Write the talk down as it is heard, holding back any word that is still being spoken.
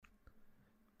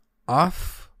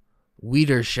Auf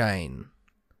Wiedersehen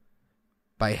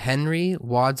by Henry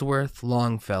Wadsworth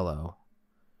Longfellow,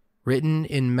 written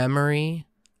in memory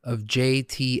of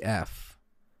J.T.F.,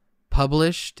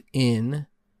 published in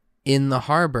the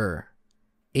Harbor,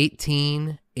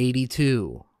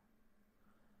 1882.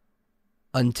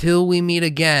 Until we meet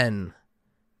again,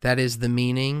 that is the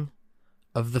meaning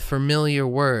of the familiar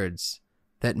words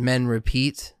that men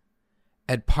repeat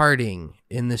at parting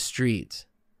in the street.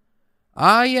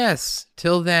 Ah, yes,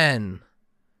 till then.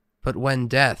 But when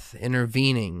death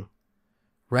intervening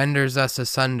renders us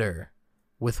asunder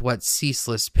with what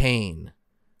ceaseless pain,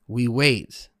 we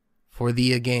wait for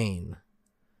thee again.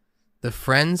 The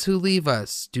friends who leave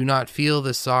us do not feel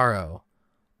the sorrow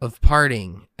of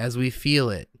parting as we feel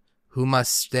it who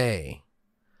must stay,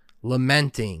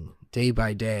 lamenting day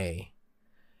by day,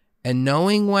 and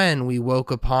knowing when we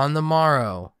woke upon the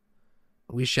morrow,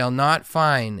 we shall not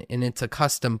find in its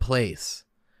accustomed place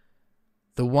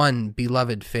the one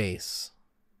beloved face.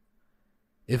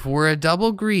 If were a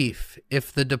double grief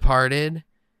if the departed,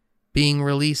 being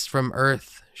released from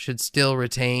earth, should still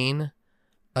retain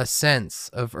a sense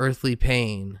of earthly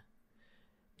pain,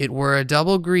 it were a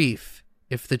double grief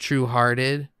if the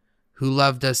true-hearted, who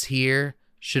loved us here,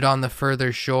 should on the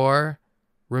further shore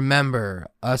remember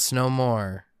us no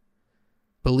more.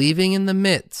 Believing in the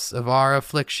midst of our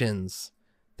afflictions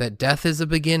that death is a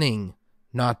beginning,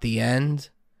 not the end,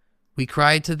 we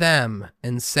cry to them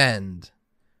and send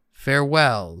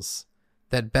farewells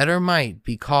that better might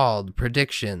be called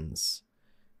predictions,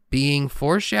 being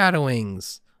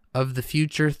foreshadowings of the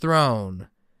future thrown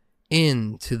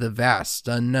into the vast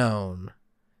unknown.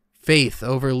 Faith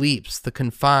overleaps the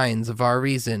confines of our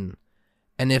reason,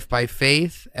 and if by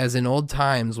faith, as in old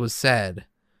times was said,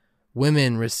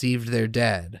 women received their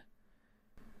dead,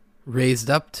 raised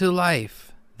up to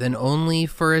life, then only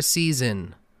for a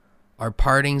season, our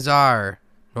partings are,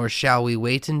 nor shall we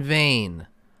wait in vain,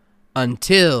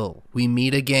 until we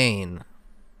meet again.